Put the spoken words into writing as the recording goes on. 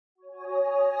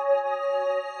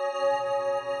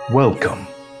Welcome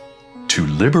to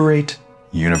Liberate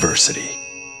University.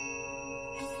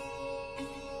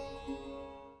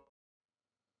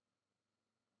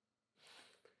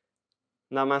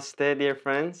 Namaste, dear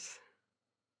friends.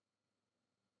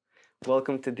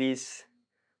 Welcome to this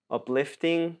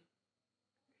uplifting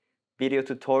video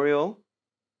tutorial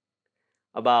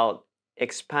about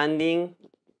expanding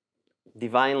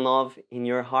divine love in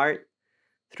your heart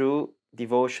through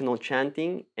devotional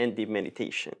chanting and deep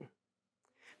meditation.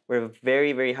 We're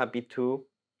very, very happy to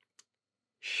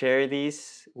share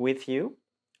this with you,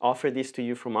 offer this to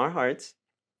you from our hearts.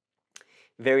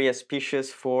 Very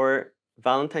auspicious for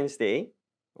Valentine's Day,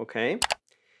 okay?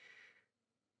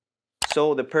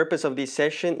 So the purpose of this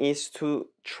session is to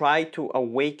try to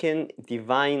awaken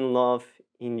divine love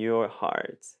in your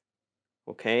heart,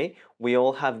 okay? We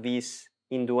all have this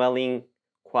indwelling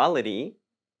quality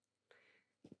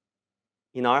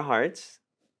in our hearts.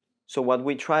 So what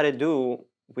we try to do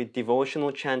with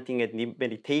devotional chanting and deep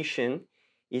meditation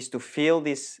is to feel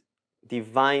this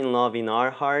divine love in our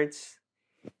hearts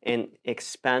and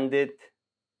expand it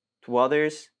to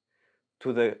others,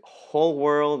 to the whole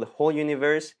world, the whole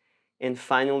universe, and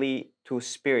finally to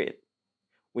spirit,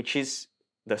 which is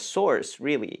the source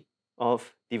really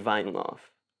of divine love,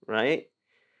 right?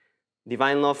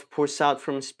 Divine love pours out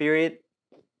from spirit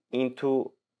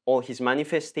into all his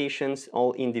manifestations,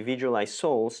 all individualized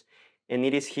souls, and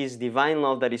it is his divine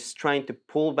love that is trying to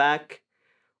pull back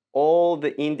all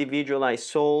the individualized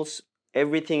souls,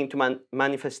 everything into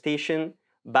manifestation,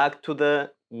 back to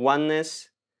the oneness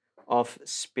of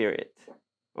spirit,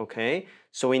 okay?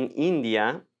 So in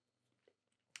India,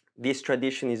 this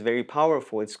tradition is very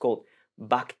powerful. It's called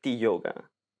Bhakti Yoga.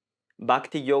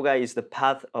 Bhakti Yoga is the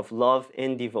path of love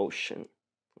and devotion,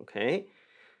 okay?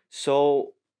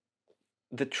 So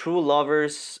the true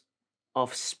lovers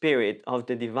of spirit, of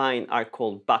the divine, are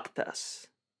called bhaktas.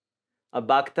 A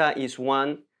bhakta is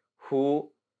one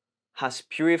who has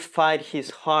purified his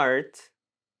heart,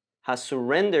 has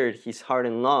surrendered his heart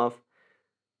in love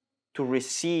to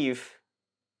receive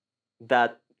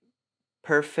that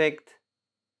perfect,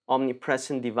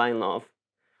 omnipresent divine love,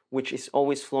 which is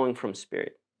always flowing from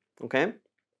spirit, okay?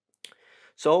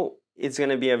 So it's going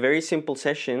to be a very simple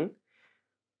session.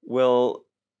 We'll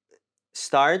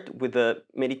start with the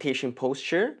meditation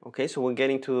posture, okay? So we'll get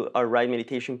into our right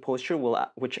meditation posture,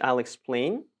 which I'll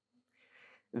explain.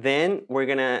 Then we're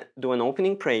going to do an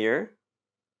opening prayer.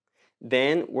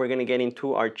 Then we're going to get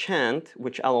into our chant,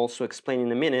 which I'll also explain in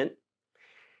a minute.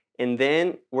 And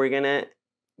then we're going to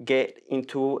get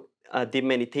into a deep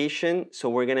meditation. So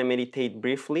we're going to meditate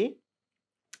briefly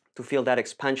to feel that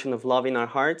expansion of love in our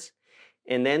hearts.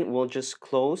 And then we'll just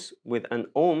close with an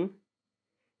Om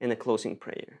and a closing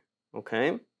prayer,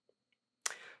 okay?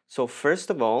 So first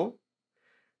of all,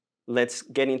 let's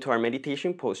get into our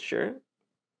meditation posture.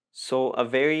 So a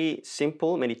very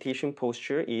simple meditation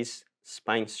posture is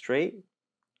spine straight,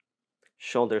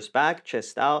 shoulders back,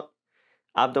 chest out,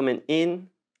 abdomen in,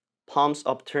 palms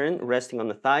upturned, resting on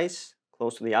the thighs,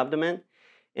 close to the abdomen.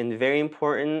 And very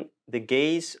important, the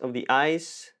gaze of the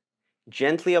eyes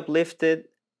gently uplifted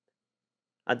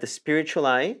at the spiritual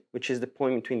eye, which is the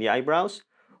point between the eyebrows,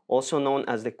 also known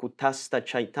as the Kutastha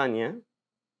Chaitanya,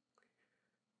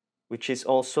 which is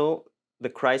also the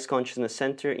Christ consciousness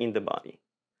center in the body.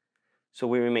 So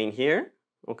we remain here,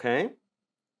 okay?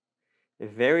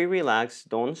 Very relaxed,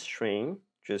 don't strain,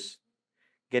 just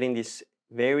get in this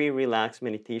very relaxed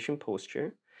meditation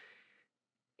posture.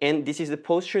 And this is the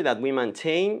posture that we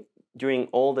maintain during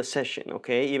all the session,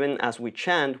 okay? Even as we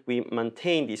chant, we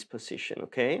maintain this position,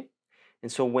 okay? And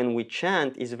so when we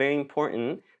chant, it's very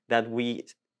important that we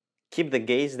keep the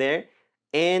gaze there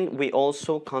and we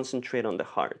also concentrate on the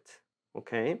heart,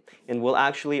 okay? And we'll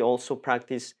actually also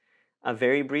practice a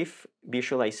very brief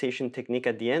visualization technique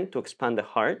at the end to expand the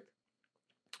heart,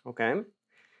 okay?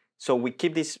 So we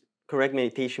keep this correct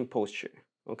meditation posture,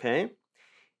 okay?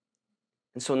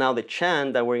 And so now the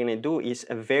chant that we're going to do is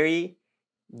a very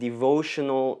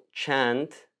devotional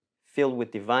chant filled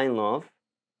with divine love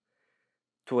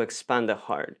to expand the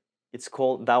heart. It's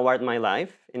called Thou Art My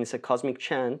Life, and it's a cosmic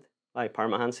chant by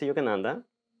Paramahansa Yogananda,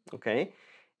 okay?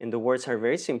 And the words are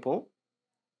very simple.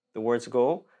 The words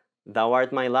go, Thou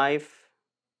art my life,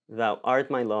 Thou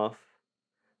art my love,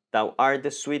 Thou art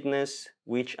the sweetness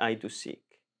which I do seek.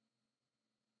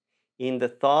 In the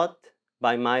thought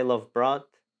by my love brought,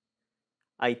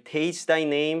 I taste thy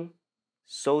name,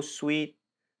 so sweet,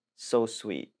 so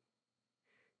sweet.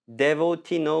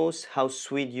 Devotee knows how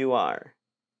sweet you are.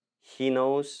 He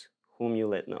knows whom you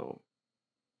let know.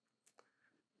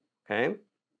 Okay?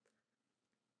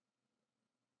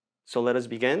 So let us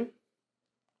begin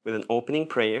with an opening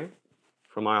prayer.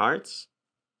 from our hearts.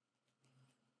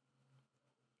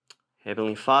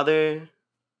 Heavenly Father,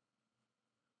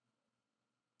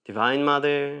 Divine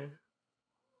Mother,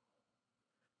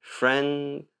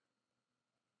 friend,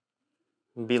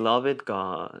 beloved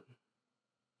God,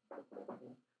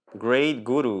 great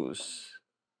gurus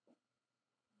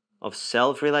of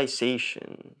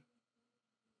self-realization,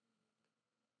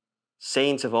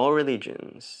 saints of all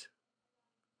religions,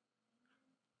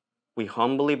 we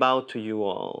humbly bow to you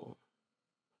all.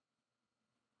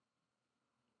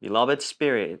 Beloved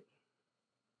Spirit,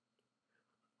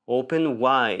 open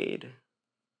wide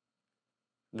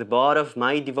the bud of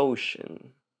my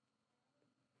devotion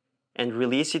and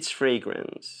release its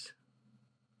fragrance,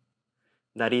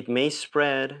 that it may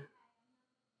spread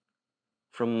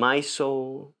from my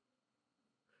soul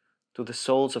to the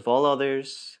souls of all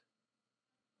others,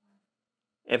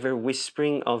 ever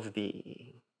whispering of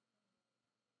thee.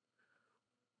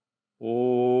 Om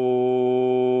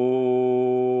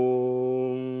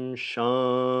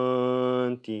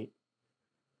Shanti,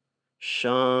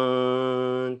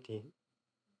 Shanti,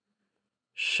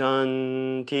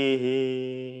 Shanti.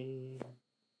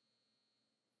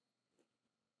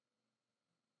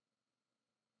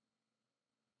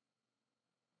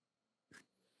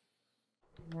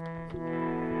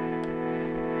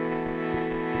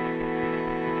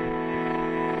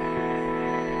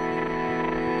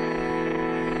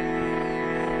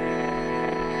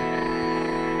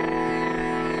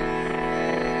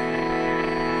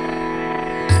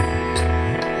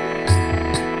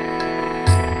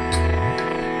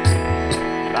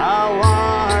 Thou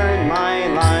art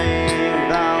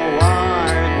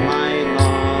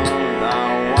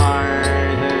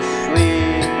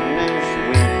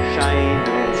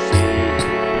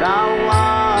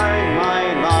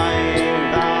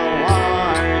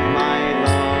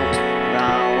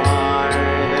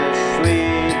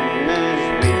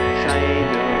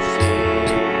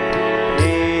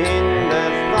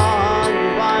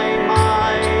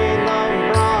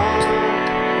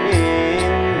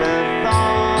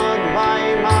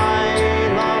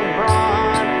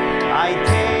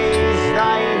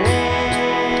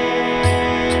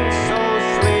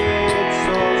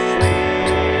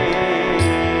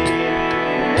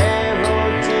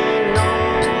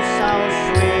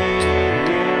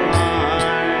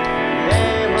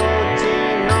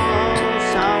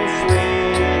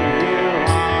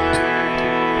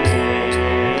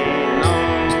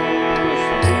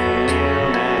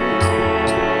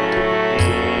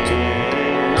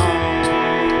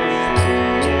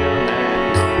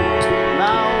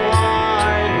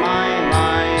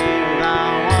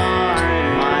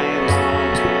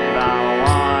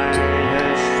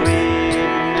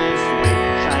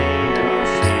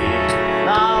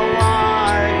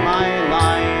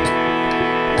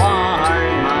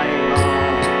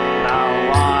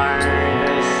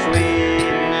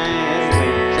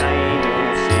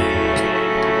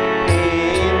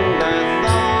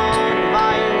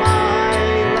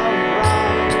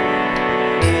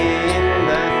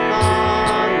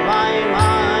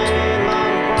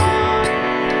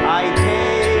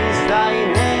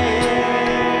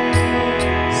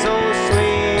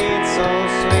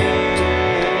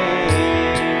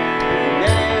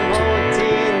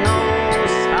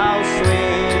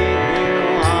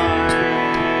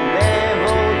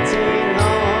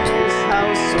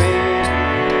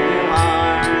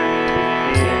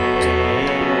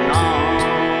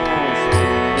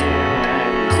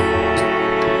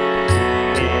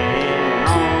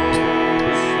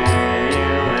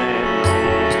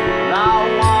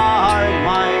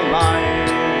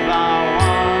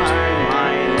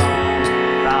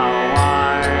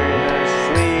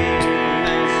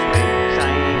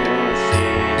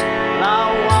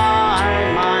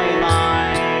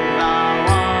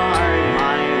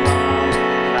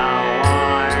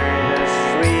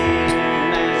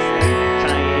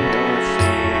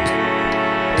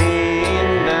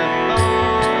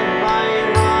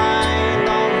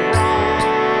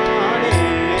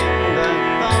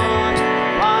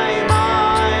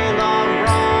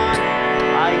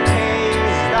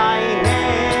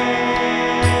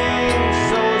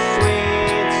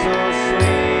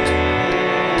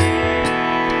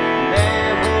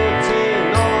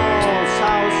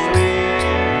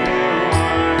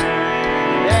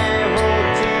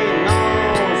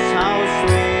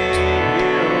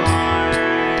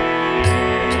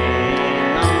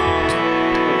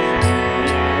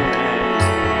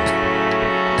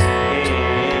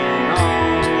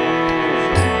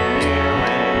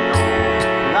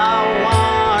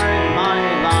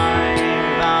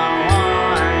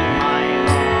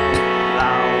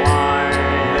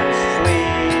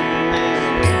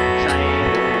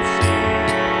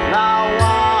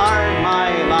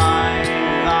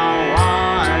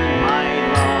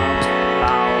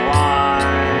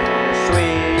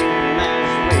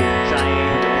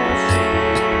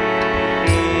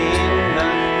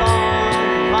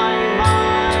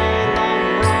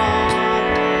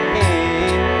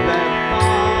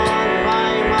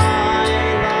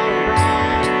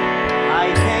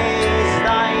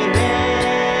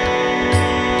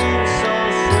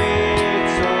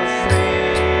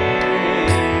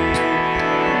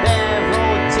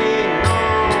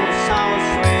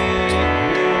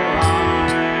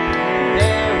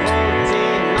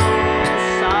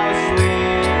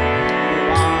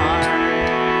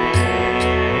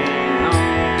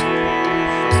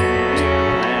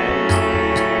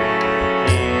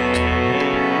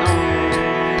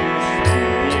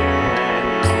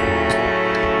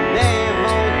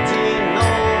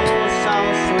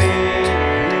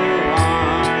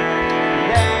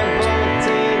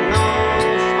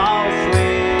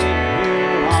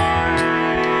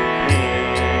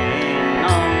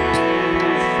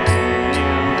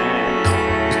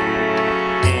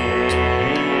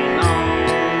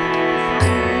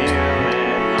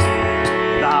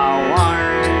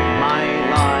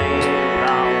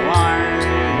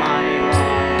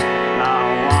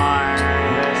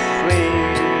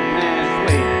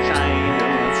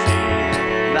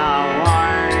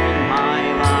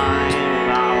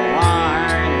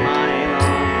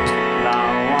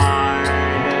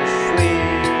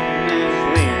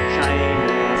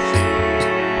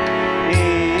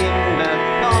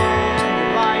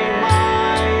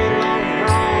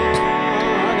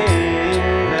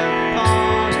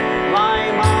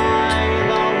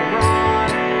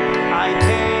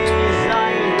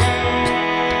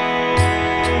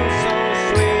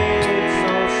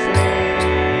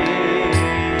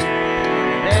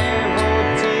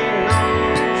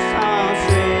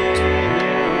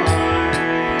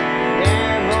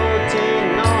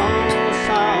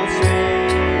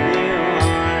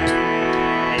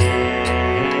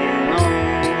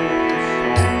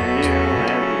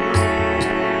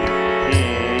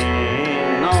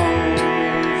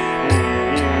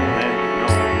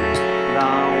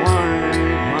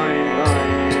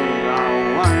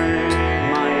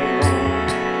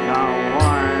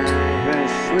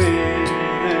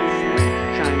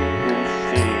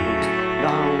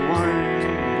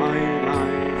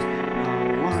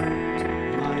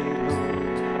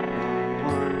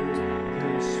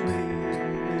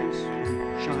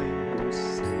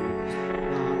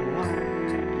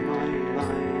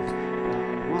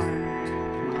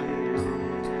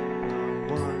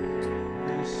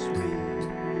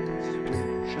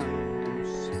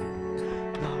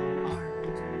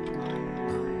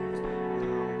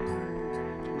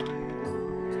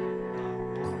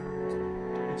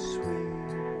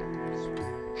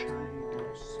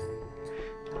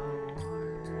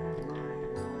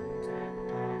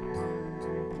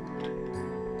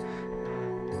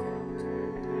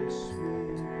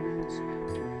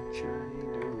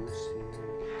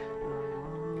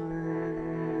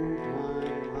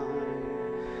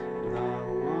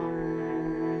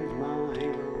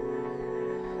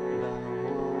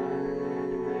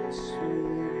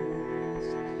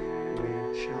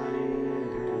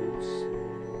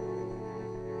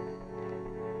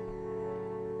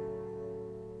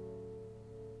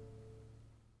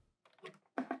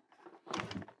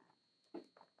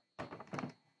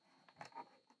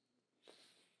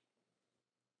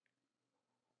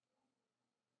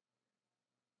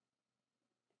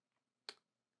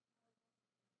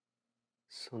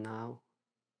So now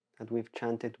that we've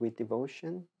chanted with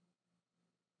devotion,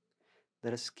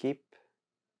 let us keep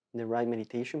in the right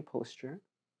meditation posture.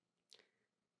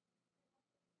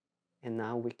 And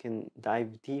now we can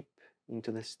dive deep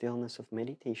into the stillness of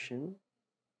meditation.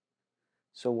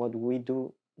 So what we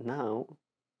do now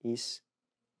is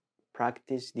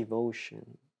practice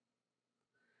devotion.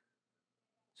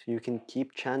 So you can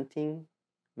keep chanting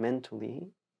mentally,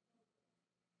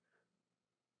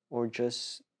 or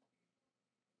just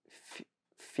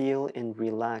feel and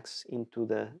relax into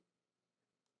the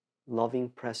loving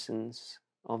presence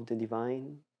of the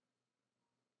divine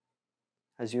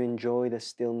as you enjoy the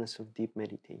stillness of deep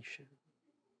meditation.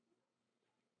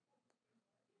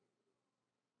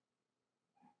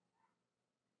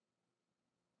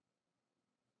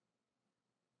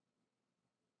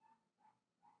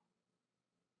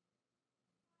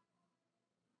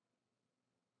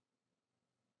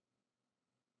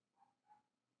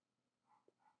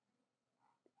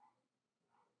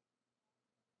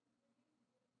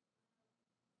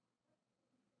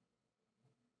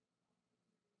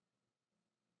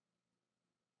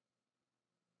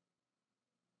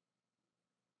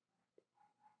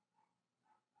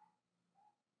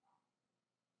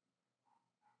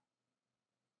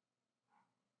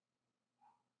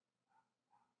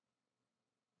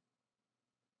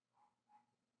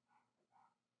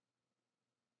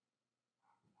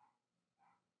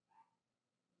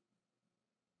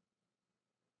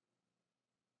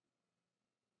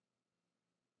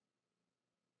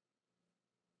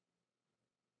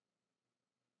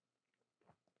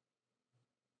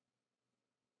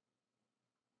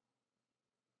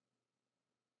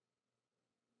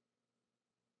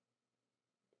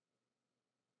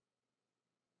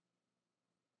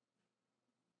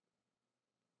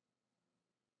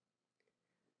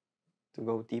 To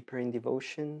go deeper in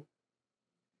devotion,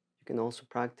 you can also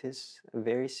practice a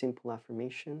very simple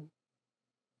affirmation,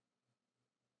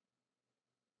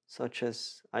 such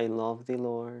as, I love thee,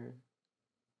 Lord,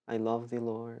 I love thee,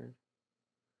 Lord,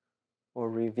 or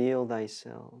reveal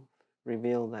thyself,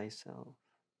 reveal thyself.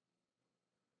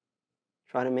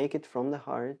 Try to make it from the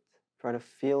heart. Try to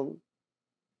feel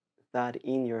that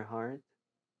in your heart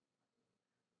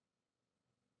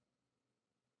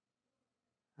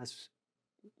as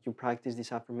you practice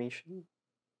this affirmation.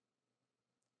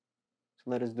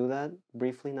 So let us do that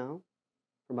briefly now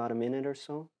for about a minute or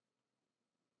so.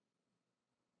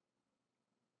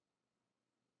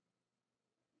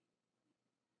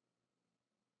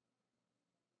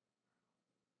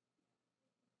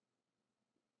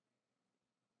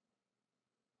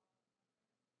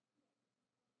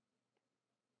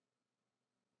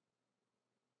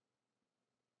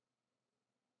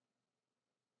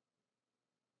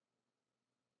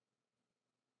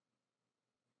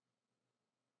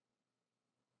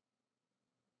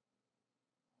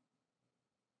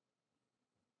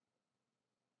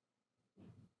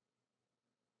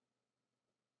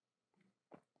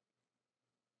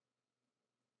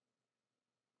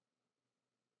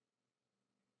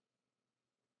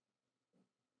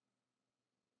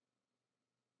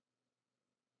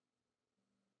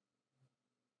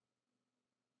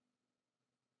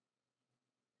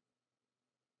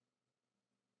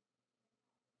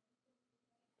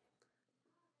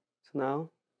 So now,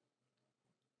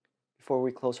 before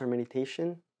we close our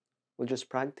meditation, we'll just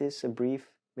practice a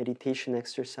brief meditation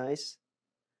exercise.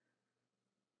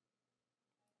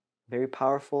 Very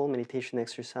powerful meditation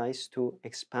exercise to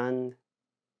expand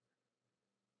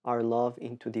our love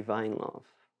into divine love.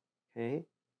 Okay?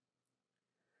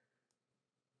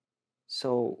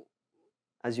 So,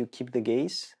 as you keep the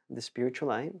gaze, the spiritual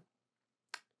eye,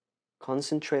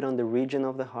 concentrate on the region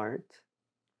of the heart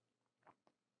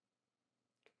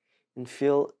and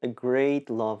feel a great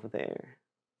love there.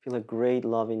 Feel a great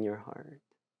love in your heart.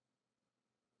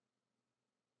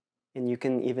 And you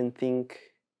can even think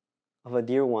of a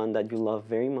dear one that you love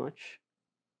very much,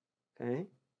 okay?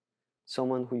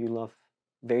 Someone who you love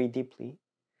very deeply,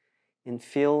 and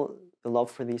feel the love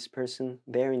for this person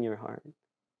there in your heart.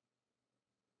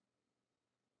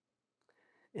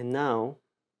 And now,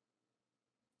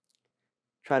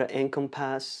 try to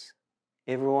encompass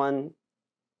everyone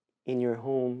in your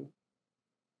home,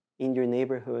 in your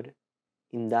neighborhood,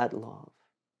 in that love.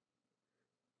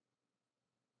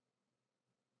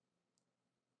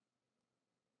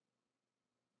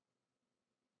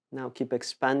 Now keep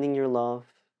expanding your love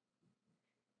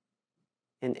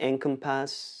and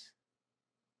encompass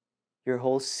your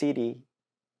whole city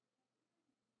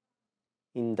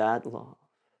in that love.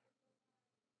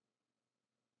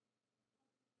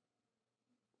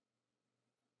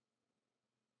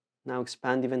 Now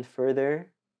expand even further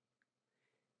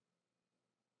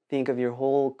Think of your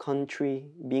whole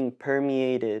country being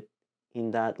permeated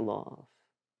in that love.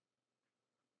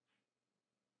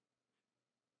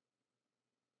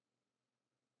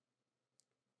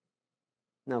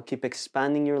 Now keep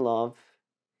expanding your love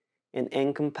and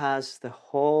encompass the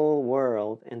whole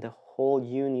world and the whole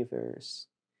universe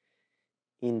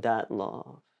in that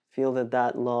love. Feel that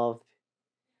that love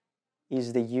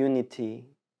is the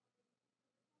unity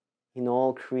in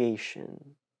all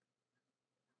creation,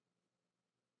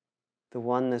 the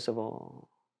oneness of all.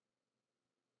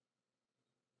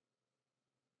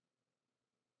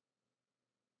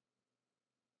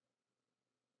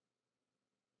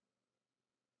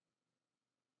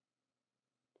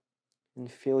 And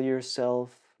feel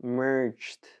yourself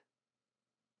merged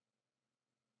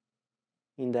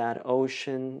in that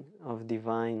ocean of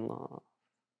divine love.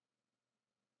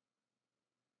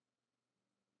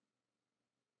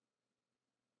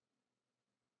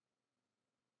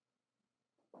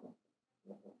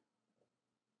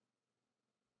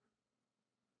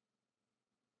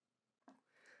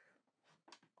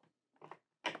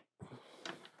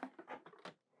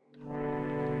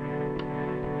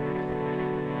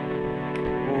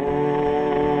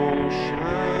 Om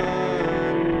Shanti.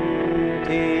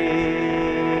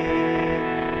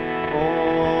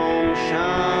 Om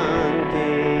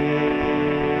Shanti.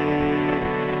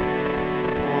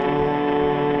 Om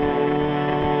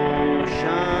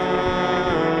Shanti.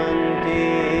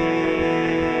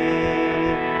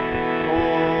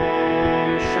 Om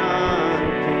Shanti.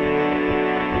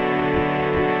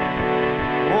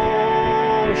 Om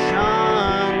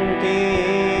Shanti.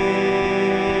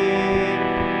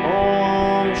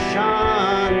 Om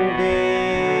Shanti.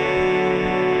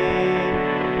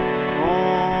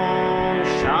 Om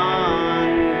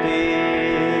Shanti.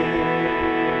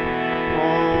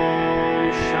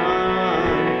 Om Shanti.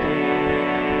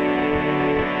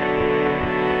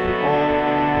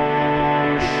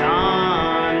 Om Shanti.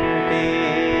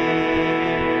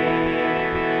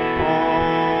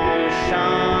 Om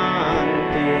Shanti.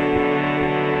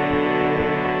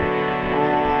 Om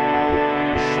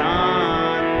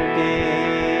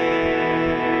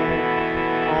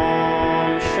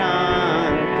Shanti. Om Shanti.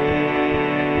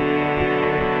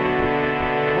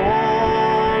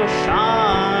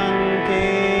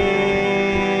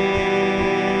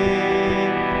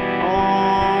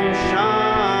 Om Shanti.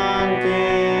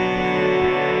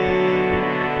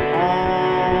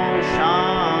 Om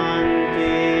Shanti.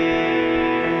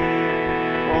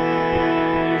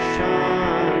 Om Shanti.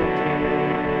 Om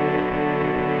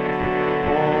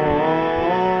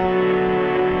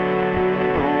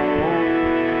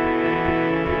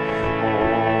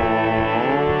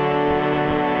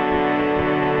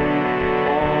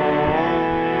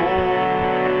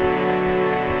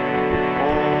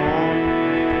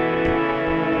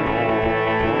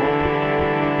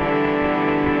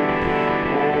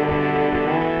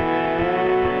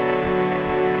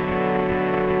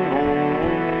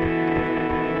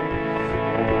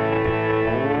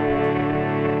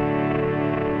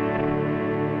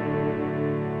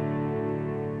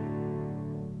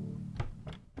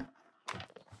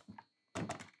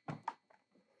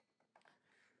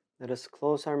Let us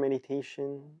close our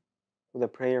meditation with a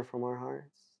prayer from our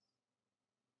hearts.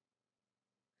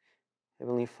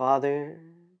 Heavenly Father,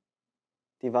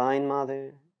 Divine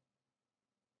Mother,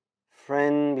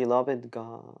 friend, beloved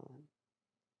God,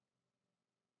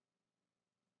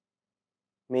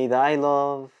 may Thy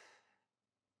love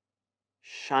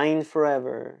shine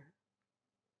forever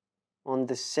on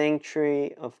the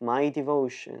sanctuary of my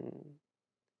devotion,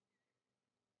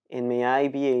 and may I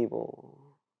be able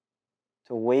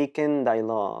to awaken Thy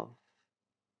love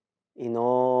in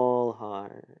all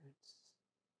hearts.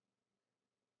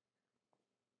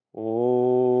 Om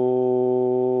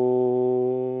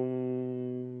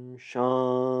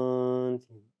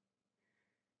Shanti,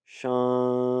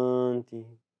 Shanti,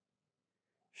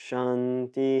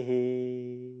 Shanti.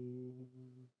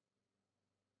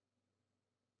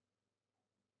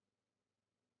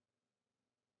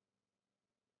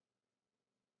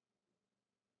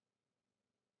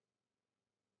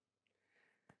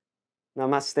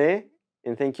 Namaste,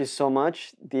 and thank you so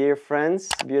much, dear friends,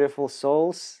 beautiful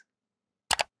souls.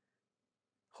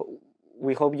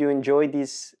 We hope you enjoyed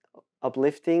this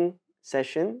uplifting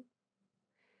session,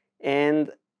 and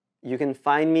you can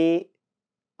find me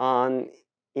on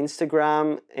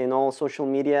Instagram and all social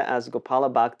media as Gopala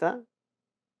Bhakta,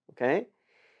 okay?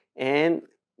 And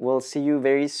we'll see you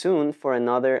very soon for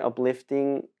another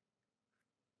uplifting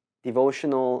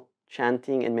devotional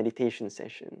chanting and meditation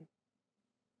session.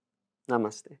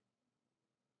 Namaste.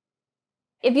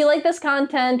 If you like this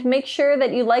content, make sure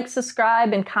that you like,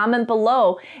 subscribe, and comment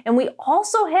below. And we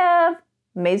also have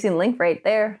amazing link right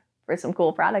there for some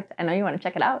cool product. I know you want to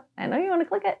check it out. I know you want to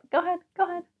click it. Go ahead.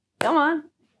 Come on.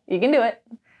 You can do it.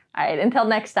 All right, until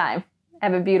next time,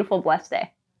 have a beautiful, blessed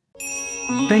day.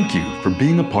 Thank you for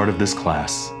being a part of this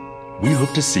class. We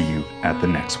hope to see you at the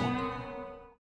next one.